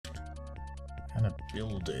And a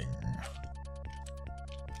building.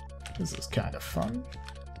 This is kind of fun.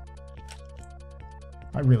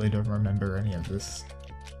 I really don't remember any of this.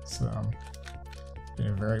 It's been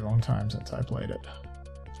a very long time since I played it.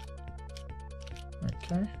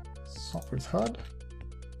 Okay, swap with HUD.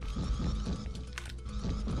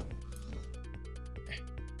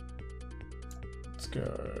 Let's go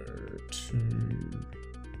to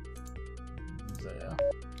there.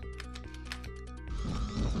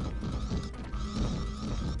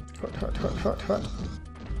 HUD.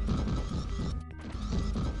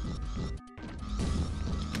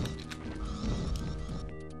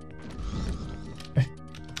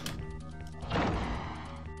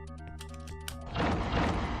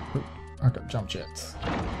 I got jump jets.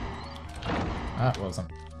 That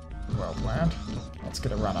wasn't well planned. Let's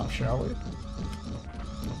get a run up, shall we?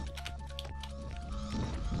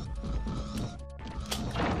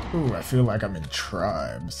 Ooh, I feel like I'm in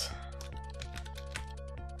tribes.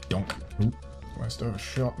 Donk. Ooh, must have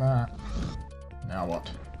shot that. Now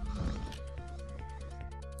what?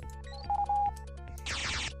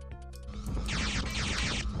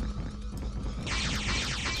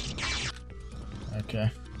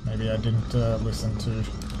 Okay, maybe I didn't listen to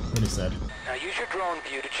what he said. Now use your drone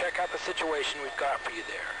view to check out the situation we've got for you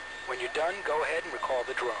there. When you're done, go ahead and recall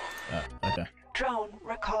the drone. Okay. Drone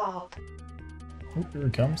recalled. Oh, here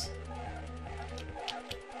it comes.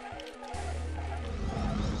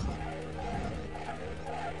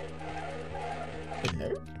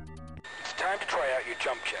 Hello? It's time to try out your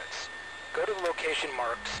jump jets. Go to the location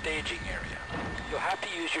marked staging area. You'll have to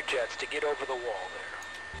use your jets to get over the wall there.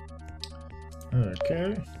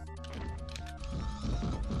 Okay.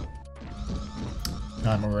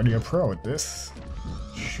 I'm already a pro at this.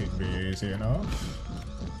 Should be easy enough.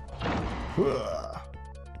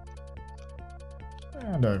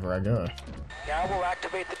 And over I go. Now we'll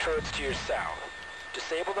activate the turrets to your south.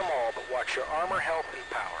 Disable them all, but watch your armor, health, and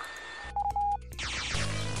power.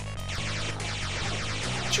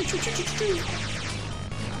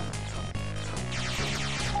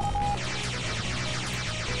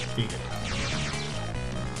 Eat it.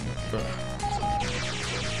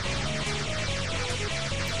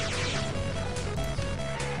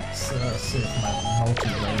 Let's see if my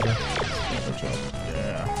multi-laser does a job.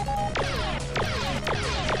 Yeah.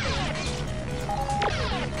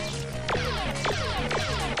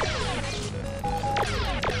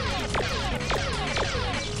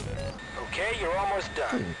 Okay, you're almost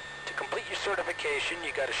done. To complete your certification,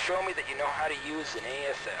 you gotta show me that you know how to use an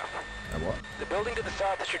ASF. What? The building to the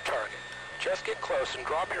south is your target. Just get close and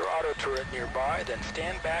drop your auto turret nearby, then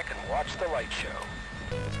stand back and watch the light show.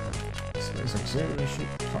 Space auxiliary ship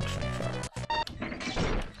function file.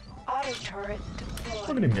 Auto turret deployed.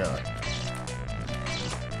 Look at him go.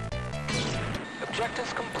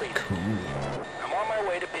 Objectives complete. Cool. I'm on my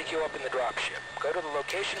way to pick you up in the dropship. Go to the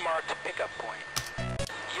location marked pickup point.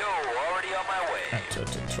 Yo, already on my way.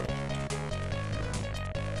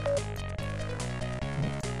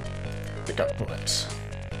 Pickup point.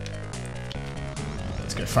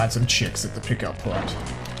 Let's go find some chicks at the pickup point.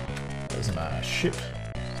 There's my ship.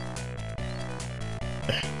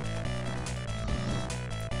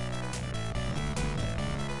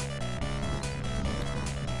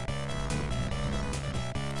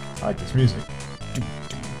 I like this music.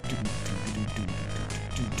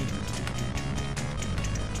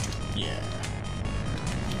 Yeah.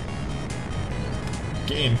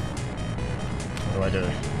 Get in. What do I do?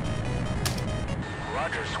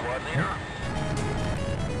 Roger, squad leader.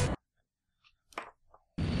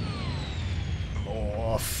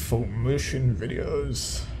 More full motion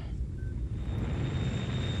videos.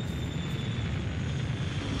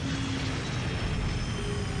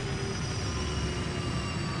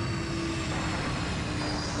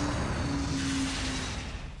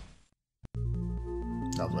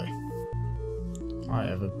 Lovely. I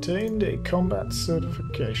have obtained a combat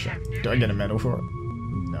certification. Do I get a medal for it?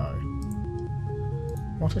 No.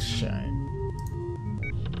 What a shame.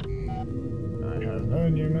 I have no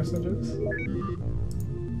new messages.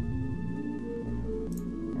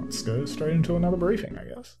 Let's go straight into another briefing, I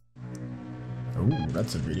guess. Ooh,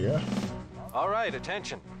 that's a video. Alright,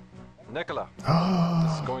 attention. Nicola, this is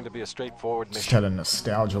Ah, going to be a straightforward just mission. had a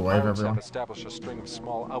nostalgia wave, Pirates have everyone. established a string of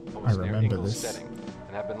small I outposts near remember Ingle's this. Steading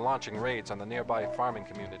and have been launching raids on the nearby farming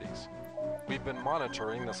communities. We've been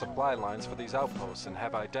monitoring the supply lines for these outposts and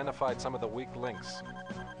have identified some of the weak links.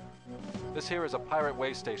 This here is a pirate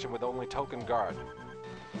way station with only token guard.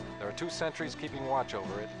 There are 2 sentries keeping watch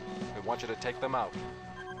over it. We want you to take them out.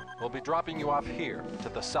 We'll be dropping you off here, to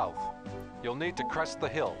the south. You'll need to crest the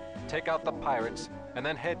hill, take out the pirates, and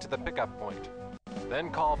then head to the pickup point. Then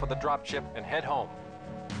call for the dropship and head home.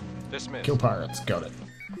 Dismissed. Kill pirates, got it.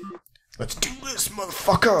 Let's do this,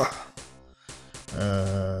 motherfucker!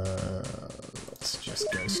 Let's just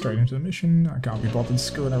go straight into the mission. I can't be bothered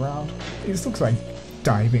screwing around. These looks like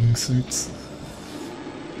diving suits.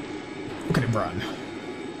 Look at him run.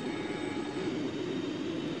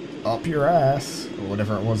 Up your ass, or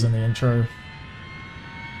whatever it was in the intro.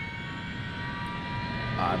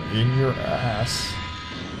 I'm in your ass.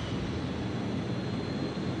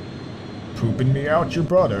 Pooping me out your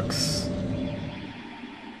buttocks.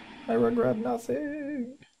 I regret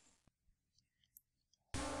nothing.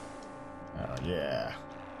 Oh yeah,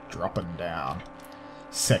 dropping down.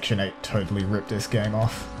 Section 8 totally ripped this game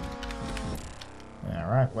off.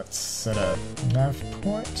 Alright, let's set a nav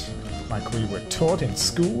point, like we were taught in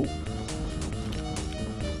school.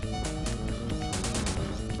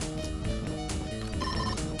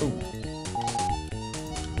 Ooh.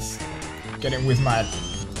 Let's get in with my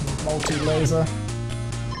multi-laser.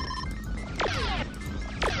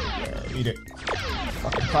 Yeah, eat it.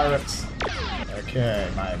 Fucking pirates. Okay,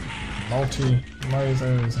 my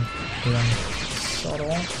multi-laser is doing sort of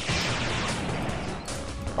one.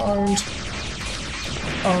 Owned.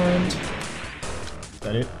 Owned. Is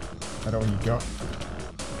that it? Is that all you got?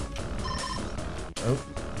 Oh.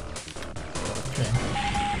 Okay.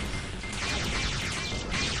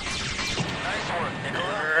 Nice work,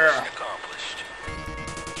 Nicola. Mission accomplished.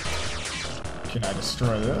 Can I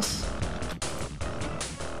destroy this?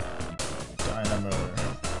 Dynamo.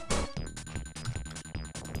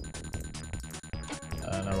 I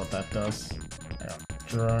don't know what that does. I got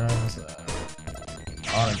drones. I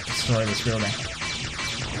want to destroy this building.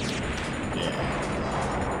 Yeah.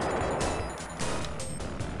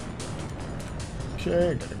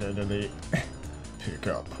 Okay, gotta go to the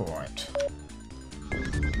pickup point.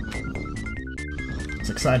 It's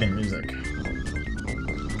exciting music.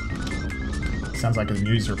 Sounds like a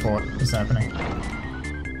news report is happening.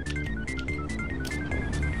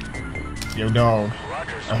 Yo dog,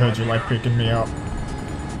 I heard you like picking me up.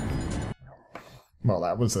 Well,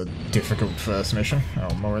 that was a difficult first mission.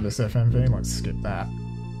 Oh, more of this FMV, let's skip that.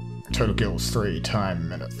 Total kills 3, time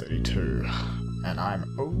minute 32. And I'm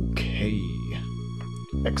okay.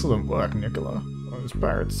 Excellent work, Nicola. Those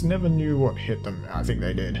pirates never knew what hit them. I think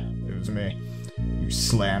they did. It was me. You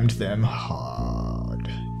slammed them hard.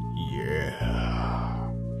 Yeah.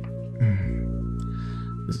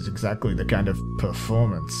 This is exactly the kind of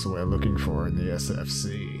performance we're looking for in the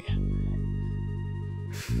SFC.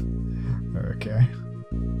 Okay.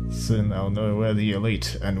 Soon they'll know we're the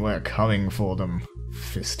elite and we're coming for them.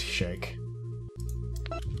 Fist shake.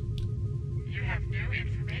 You have new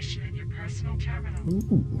information in your personal terminal.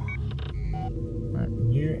 Ooh. Right,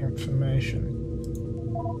 new information.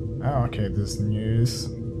 Oh, okay, there's news.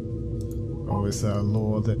 Always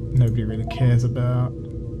lore that nobody really cares about.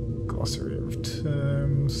 Glossary of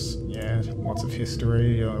terms. Yeah, lots of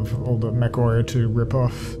history of all the MechWarrior 2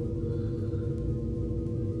 ripoff.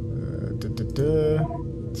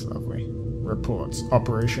 It's lovely. Reports.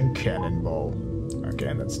 Operation Cannonball.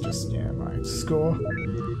 Okay, that's just, yeah, my score.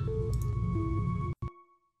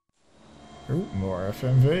 Ooh, more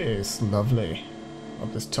FMVs. Lovely.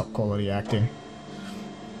 Love this top quality acting.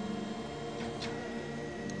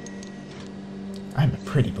 I'm a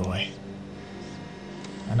pretty boy.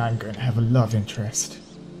 And I'm going to have a love interest.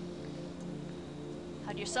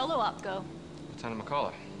 How'd your solo op go? Lieutenant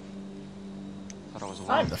McCullough. Thought I was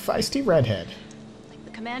alone. I'm the feisty redhead. Like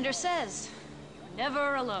the commander says, you're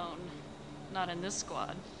never alone. Not in this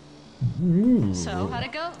squad. Ooh. So, how'd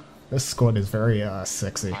it go? This squad is very,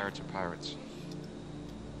 sexy. Pirates are pirates.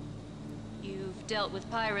 You've dealt with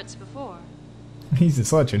pirates before. He's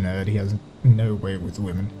such a nerd, he has no way with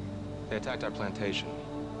women. They attacked our plantation.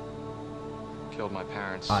 Killed my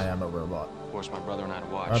parents. I am a robot. Forced my brother and I to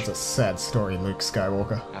watch. That's a sad story, Luke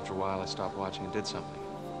Skywalker. After a while, I stopped watching and did something.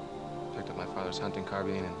 Picked up my father's hunting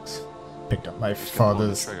carbine and Picked up my just pulled the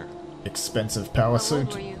father's trigger. expensive power How old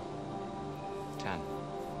suit. were you? 10.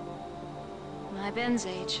 My Ben's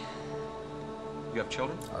age. You have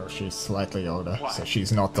children? Oh, she's slightly older, Why? so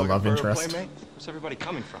she's not the Looking love for a interest. playmate? Where's everybody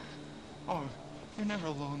coming from? Oh, you're never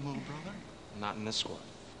alone, little brother. Not in this squad.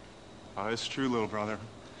 Oh, it's true, little brother.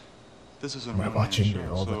 This isn't We're a one-man watching you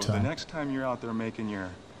show, all the so time. the next time you're out there making your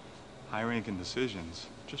high-ranking decisions,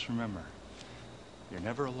 just remember, you're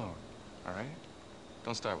never alone, all right?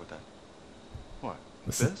 Don't start with that. What?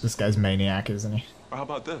 This guy's maniac, isn't he? Or how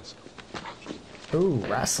about this? Ooh,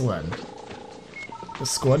 wrestling. The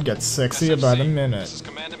squad gets sexier by the This is minute.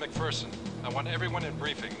 Commander McPherson. I want everyone in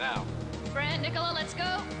briefing now. Brant, Nicola, let's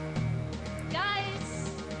go!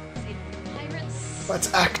 Guys! Say pirates.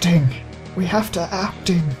 Let's acting! We have to act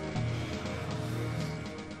him.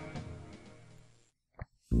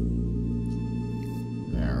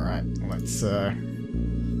 Alright, let's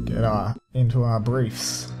get into our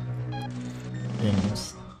briefs.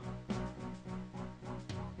 Ings.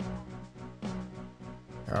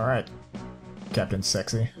 Alright, Captain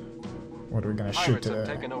Sexy. What are we gonna shoot Pirates have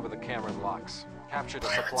today? taken over the Cameron locks, captured a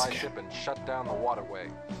supply ship, and shut down the waterway.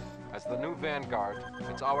 As the new vanguard,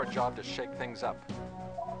 it's our job to shake things up.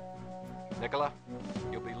 Nicola,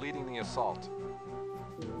 you'll be leading the assault.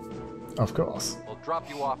 Of course. We'll drop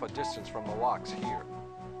you off a distance from the locks here.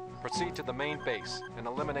 Proceed to the main base and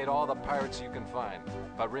eliminate all the pirates you can find.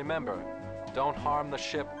 But remember, don't harm the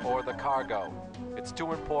ship or the cargo. It's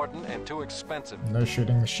too important and too expensive. No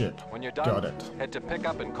shooting the ship. When you're done, Got it. head to pick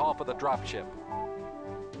up and call for the dropship.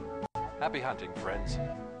 Happy hunting, friends.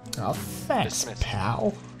 Oh, thanks, Dismissed.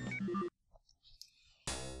 pal.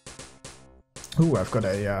 Ooh, I've got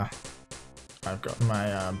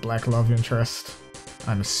my black love interest.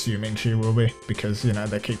 I'm assuming she will be, because, you know,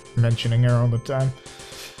 they keep mentioning her all the time.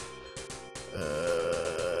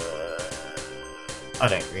 I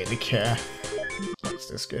don't really care. Let's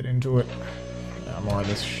just get into it. More of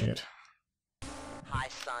this shit. Hi,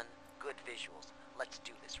 son. Good visuals. Let's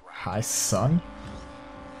do this right. Hi, son?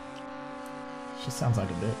 She sounds like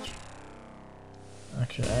a bitch.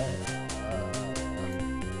 Okay.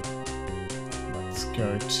 Let's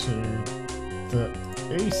go to the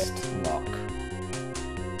east lock.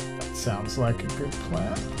 That sounds like a good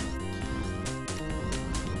plan.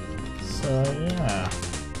 So, yeah.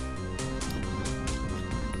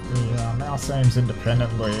 The mouse aims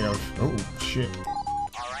independently of... Oh, shit.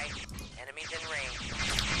 Alright, enemies in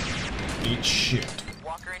range. Eat shit.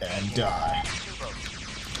 Walker in And range. die. Two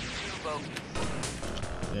bogeys.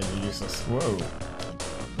 Yeah, you're useless. Whoa.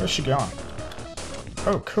 Where's she gone?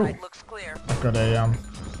 Oh, cool. Site looks clear. I've got a,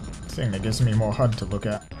 thing that gives me more HUD to look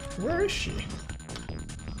at. Where is she?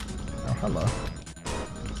 Oh, hello.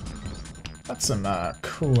 That's some,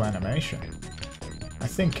 cool animation. I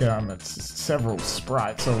think, it's several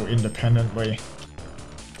sprites all independently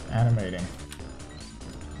animating.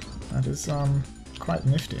 That is, quite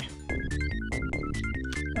nifty.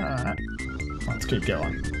 Alright. Let's keep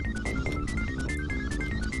going.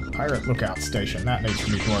 Pirate Lookout Station. That needs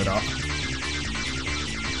to be blown up.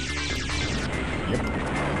 Yep.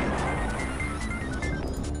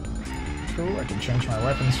 Cool, I can change my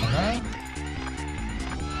weapons from there.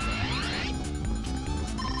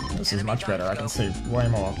 This is much better, I can see way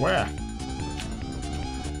more. Where?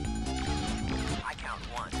 I count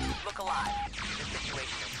one. Look alive. The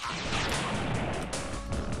situation is hot.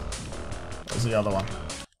 Where's the other one?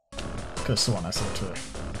 Curse the one I saw too.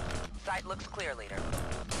 Site looks clear, leader.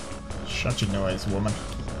 Shut your noise, woman.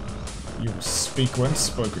 You will speak when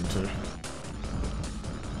spoken to.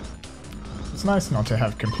 It's nice not to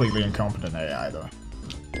have completely incompetent AI though.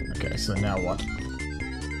 Okay, so now what?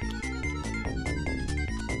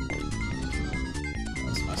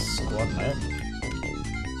 That's my squad mate.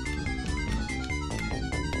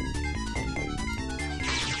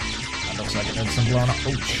 That looks like it needs some blown up.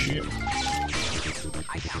 Oh shit.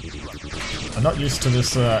 I'm not used to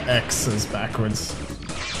this X as backwards.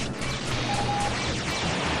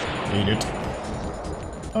 Eat it.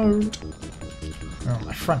 Oh. Oh,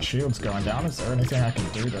 my front shield's going down. Is there anything I can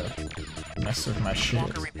do to mess with my shield?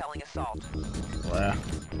 Walker repelling assault. Where?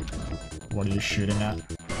 What are you shooting at?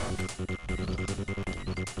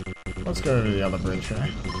 Let's go to the other bridge, eh?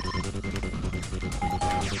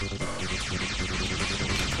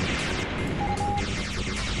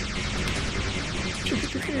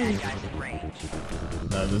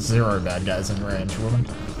 No, there's 0 bad guys in range, woman.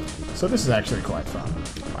 So this is actually quite fun.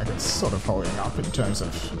 Like, it's sort of holding up in terms of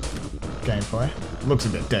gameplay. Looks a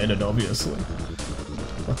bit dated, obviously.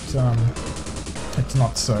 But, it's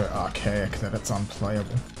not so archaic that it's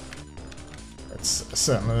unplayable. It's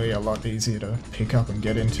certainly a lot easier to pick up and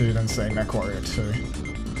get into than, say, MechWarrior 2.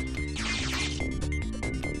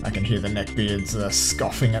 I can hear the neckbeards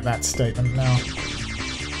scoffing at that statement now.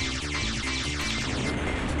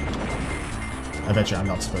 I bet you I'm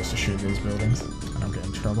not supposed to shoot these buildings. I don't get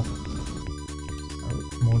in trouble. Oh,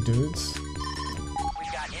 more dudes.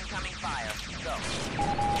 We've got incoming fire. Go.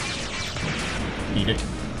 Eat it.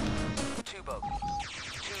 Two bogeys.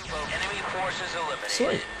 Enemy forces eliminated.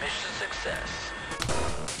 Sweet. Mission success.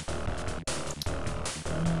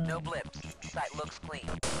 No blips. Site looks clean.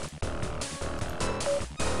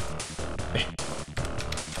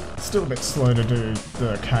 Still a bit slow to do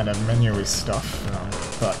the kind of menu-y stuff,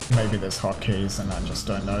 but maybe there's hotkeys and I just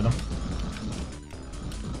don't know them.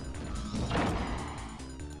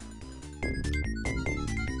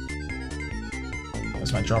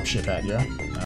 There's my my dropship at you.